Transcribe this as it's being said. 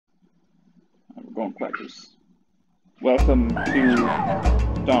Going Quackers. Welcome to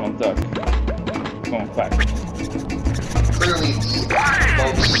Donald Duck. Going Quackers. Clearly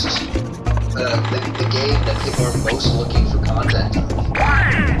the game that people are most looking for content of.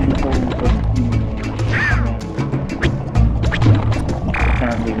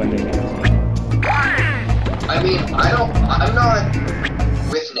 Apparently when they I mean, I'm not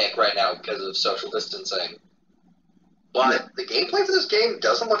with Nick right now because of social distancing. But the gameplay for this game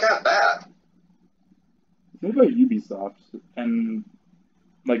doesn't look half bad. What about Ubisoft? And,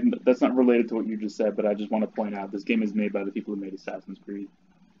 like, that's not related to what you just said, but I just want to point out this game is made by the people who made Assassin's Creed.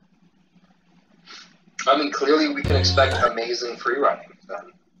 I mean, clearly we can expect amazing free running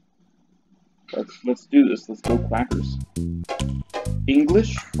then. Let's do this. Let's go Quackers.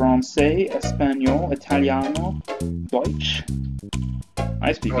 English, Francais, Espanol, Italiano, Deutsch.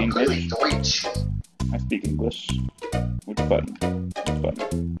 I speak English. Deutsch. I speak English. Which button? Which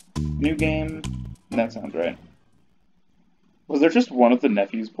button? New game. That sounds right. Was there just one of the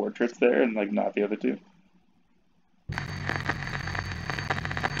nephew's portraits there and, like, not the other two?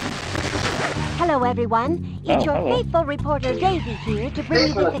 Hello, everyone. It's your faithful reporter Daisy here to bring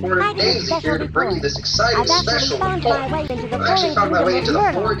you this exciting special report. I've actually found my way into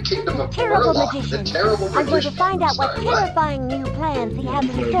the foreign kingdom of Murloc, the terrible magician. I'm going to find out what terrifying new plans he has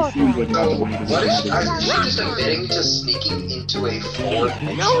in store for us. So, what is she just admitting to sneaking into a foreign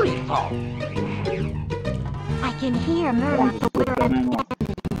nation? I can hear Murloc where I'm standing.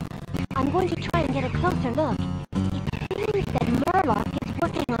 I'm going to try and get a closer look. It seems that Murloc is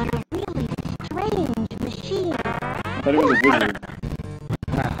working on a really strange machine. I thought it was a wizard.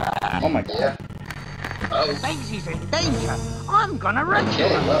 Oh my god. Yeah. Oh. Daisy's in danger. I'm gonna rescue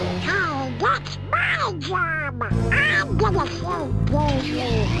her. Well. Oh, that's my job. I'm gonna save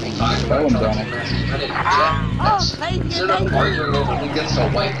Daisy. That one's on it. Instead of arguing over who gets a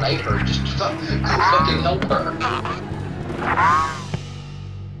white knife or just fucking help her.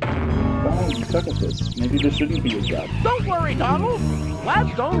 Donald, you suck at this. Maybe this shouldn't be your job. Don't worry, Donald.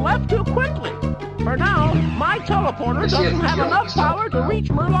 Gladstone left too quickly. For now, my teleporter doesn't have enough power to reach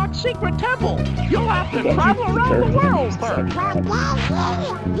Murloc's secret temple. You'll have to travel around the world first.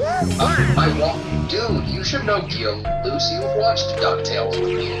 Dude, you should know Geo. Lucy, you've watched DuckTales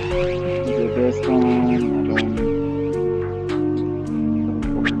with me. This one,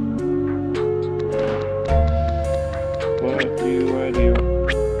 what do I do?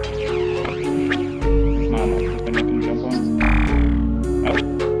 Not enough. Nothing I can jump on. Oh.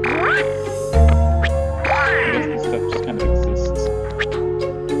 I guess this stuff just kind of exists.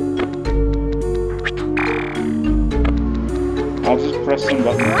 I'll just press some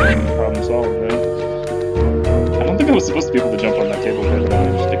buttons and problem solved, right? I don't think I was supposed to be able to jump on that table there, but I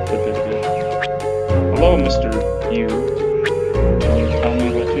just clicked it. Hello, Mr. You. Tell me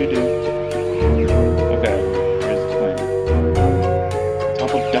what to do. Okay, here's the plan.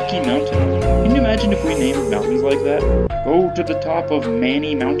 Top of Ducky Mountain. Can you imagine if we named mountains like that? Go to the top of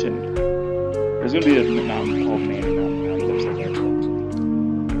Manny Mountain. There's gonna be a mountain called Manny Mountain.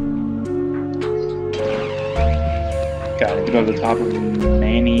 Got it. Go to the top of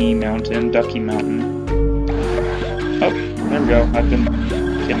Manny Mountain, Ducky Mountain. Oh, there we go. I've been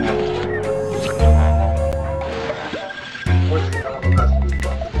getting out.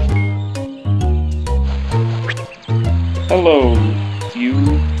 Hello, you.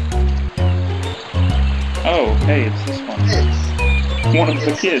 Oh, hey, it's this one. One of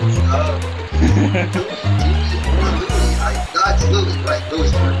the kids. That's Louis, right?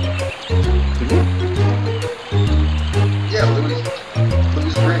 Louis. Yeah, Louis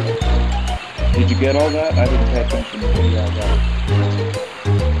Green. Did you get all that? I didn't pay attention to all that.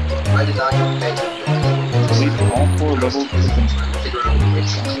 I did not get attention. Complete all 4 levels to figure out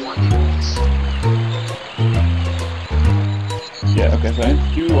which one it is. Yeah, okay, so I have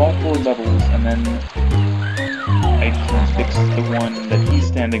to do all 4 levels, and then I can fix the one that he's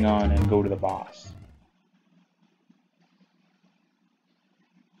standing on and go to the boss.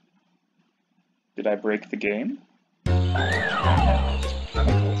 Did I break the game?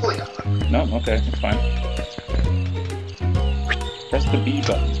 No? Okay, that's fine. Press the B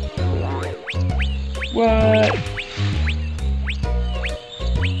button. What?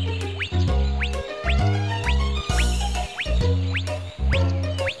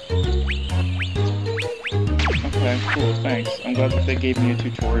 Okay, cool, thanks. I'm glad that they gave me a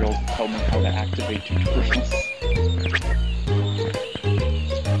tutorial to tell me how to activate tutorials.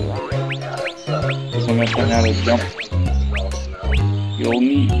 Because I'm going to learn how to jump. You'll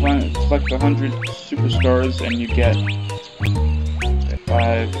need to collect 100 superstars and you get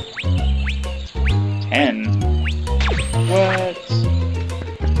 5, 10. What?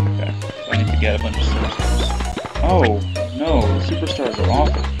 Okay, so I need to get a bunch of superstars. Oh, no, the superstars are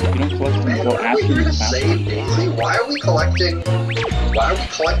awful. You don't collect them until after you pass. Save Daisy? Why are we collecting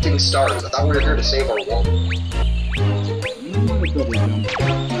stars? I thought we were here to save our world.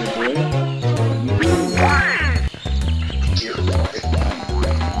 Dear boy.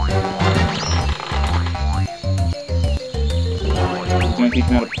 Can I teach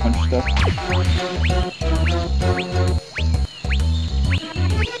me how to punch stuff?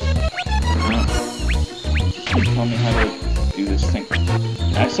 Tell me how to do this thing.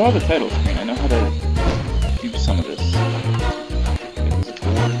 I saw the title screen. I know how to do some of this. There's a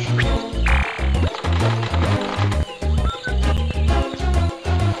torch.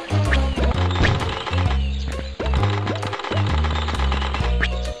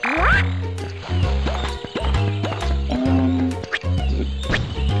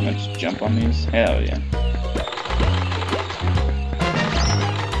 Can I just jump on these? Hell yeah.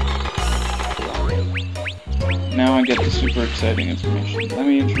 Now I get the super exciting information. Let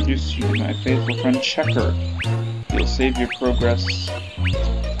me introduce you to my faithful friend Checker. You'll save your progress.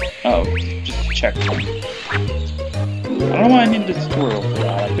 Oh, just check them. I don't know why I needed a tutorial for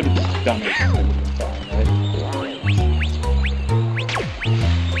that. I could have just done it at the time,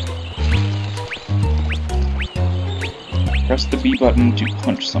 right? Press the B button to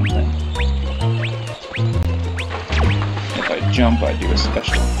punch something. If I jump, I do a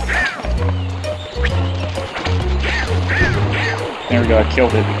special. There we go, I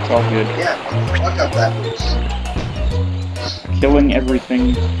killed it. It's all good. Yeah, fuck up that moose. Killing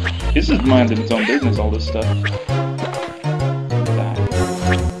everything. This is minding its own business, all this stuff.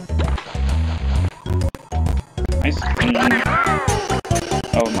 Nice clean.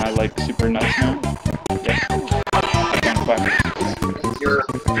 Oh, am I like super nuts now? Yeah. I found Quackers.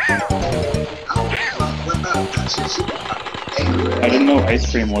 I didn't know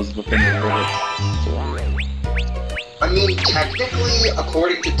ice cream was the thing that did it. I mean, technically,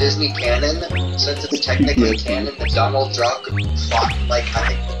 according to Disney canon, since it's technically canon that Donald Duck fought, like, I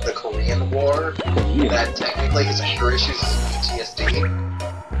think, the Korean War, that technically his anger issues is PTSD.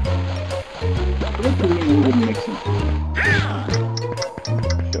 I think Korean War wouldn't make sense.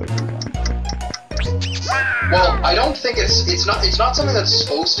 Well, I don't think it's not something that's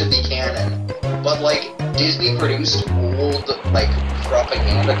supposed to be canon, but, like, Disney produced old, like,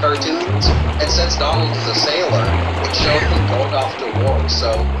 propaganda cartoons, and since Donald is a sailor, it showed him going off to war,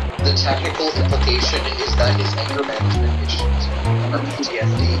 so the technical implication is that his anger management issues are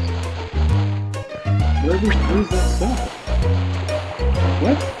PTSD. Where is that stuff?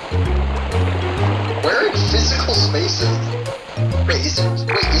 What? We're in physical spaces. Wait,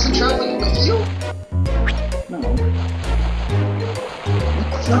 isn't traveling with you? No. What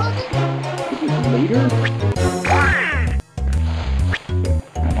the fuck? Is it later?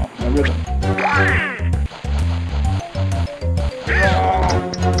 I'm off my rhythm.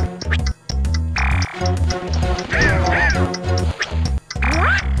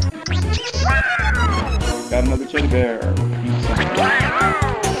 Got another teddy bear.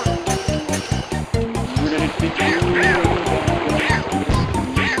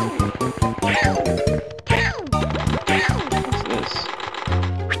 What's this?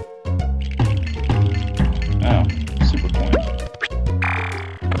 Oh, super coin.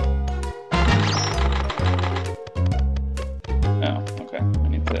 Oh, okay. I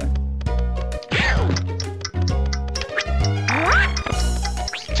need to.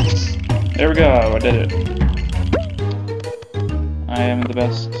 There we go, I did it. I am the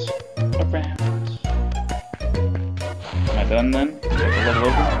best around. Am I done then? Is that the level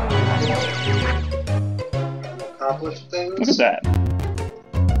over? Accomplish things? Look at that.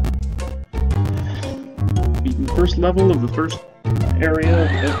 Beating the first level of the first area of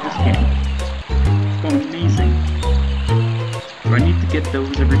this game. It's going amazing. Do I need to get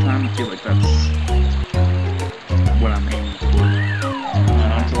those every time? I feel like that's what I'm aiming for.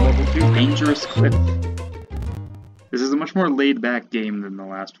 On to level 2, Dangerous Cliff. This is a much more laid-back game than the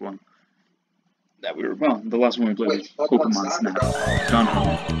last one. That we were, well, the last one we played was Pokemon Snap. Gone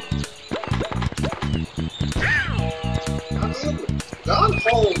Home. Gone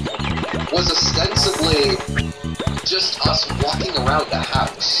Home was ostensibly just us walking around the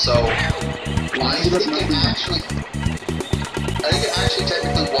house, so I think it actually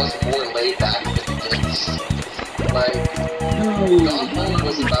technically was more laid back than this. Like, Gone Home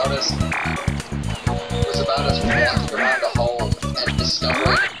was about us walking around a home and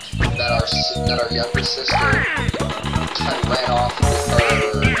discovering that our younger sister had ran off with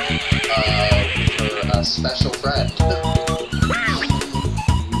her special friend.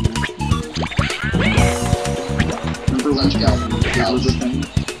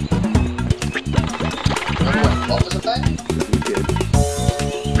 What was the thing? We did.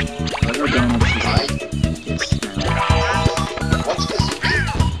 Our donuts was like, it's now. What's Kazuki?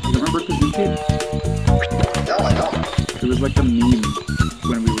 You remember Kazuki? No, I don't. It was like a meme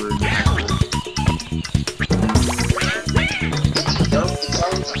when we were in high school. It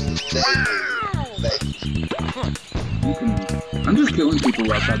sounds vague. I'm just killing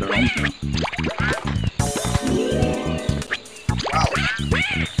people outside their homes now. Wow.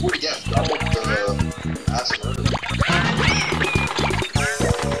 Oh, yes, double the mass murder.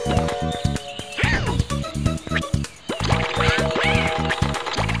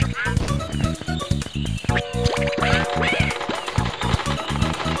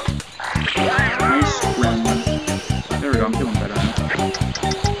 Nice friend. There we go, I'm feeling better now.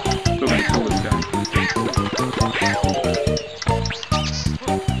 Still gonna kill this guy.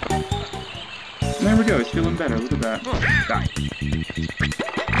 And there we go, he's feeling better. Look at that. Die.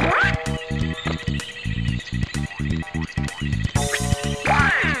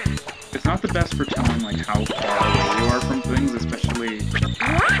 It's not the best for telling like how far away you are from things, especially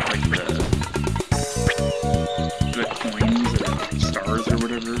like the coins or stars or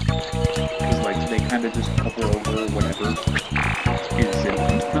whatever. Because like they kind of just hover over whatever is in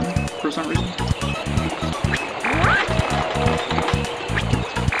front of them for some reason.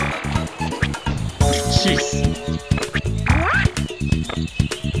 Jeez.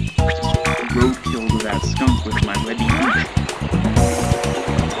 Roadkill to that skunk with my ready hand.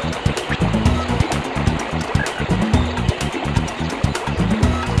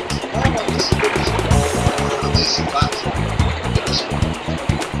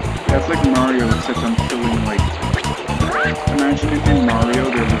 That's like Mario, except I'm feeling like... Imagine if in Mario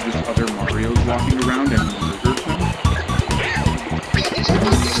there were just other Marios walking around and murdered them. Yeah, these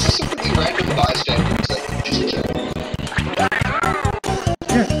are simply random bystanders that you just kill.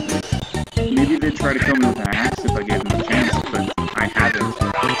 Yeah. Maybe they'd try to kill me with an axe if I gave them a chance, but I haven't.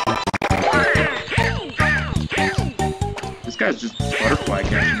 This guy's just butterfly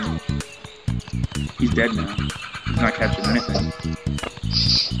catching me. He's dead now. He's not catching anything.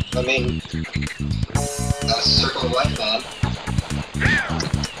 I mean, that's a circle of life, man.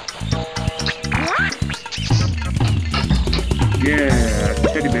 Yeah,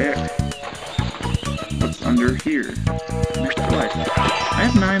 teddy bear. What's under here? Next life. I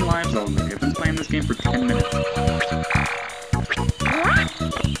have 9 lives already. I've been playing this game for 10 minutes.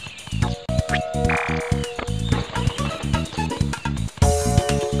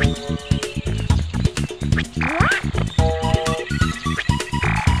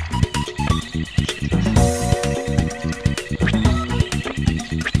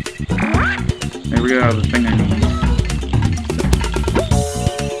 There we go, the thing I need.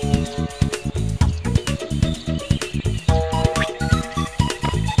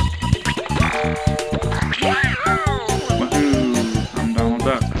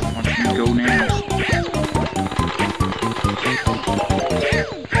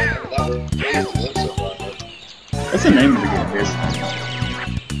 That's the name of the game, basically.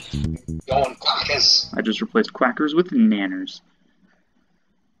 Going Quackers. I just replaced Quackers with Nanners.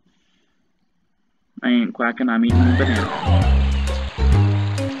 I ain't quacking, I'm eating banana.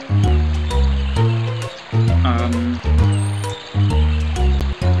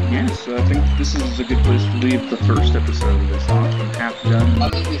 Yeah, so I think this is a good place to leave the first episode of this off. I'm half done. I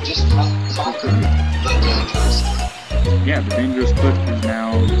mean, we've just conquered the dangerous. Yeah, the dangerous cliff is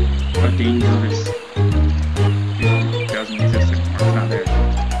now a dangerous... It doesn't exist anymore, it's not there.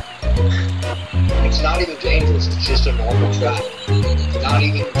 It's not even dangerous, it's just a normal trap. Not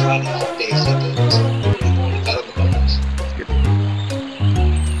even trying to help Dave's things. Out of the bonus.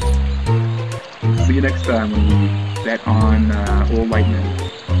 See you next time when we bet on Old Lightning.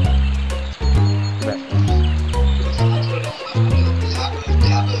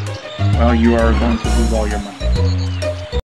 Well, you are going to lose all your money.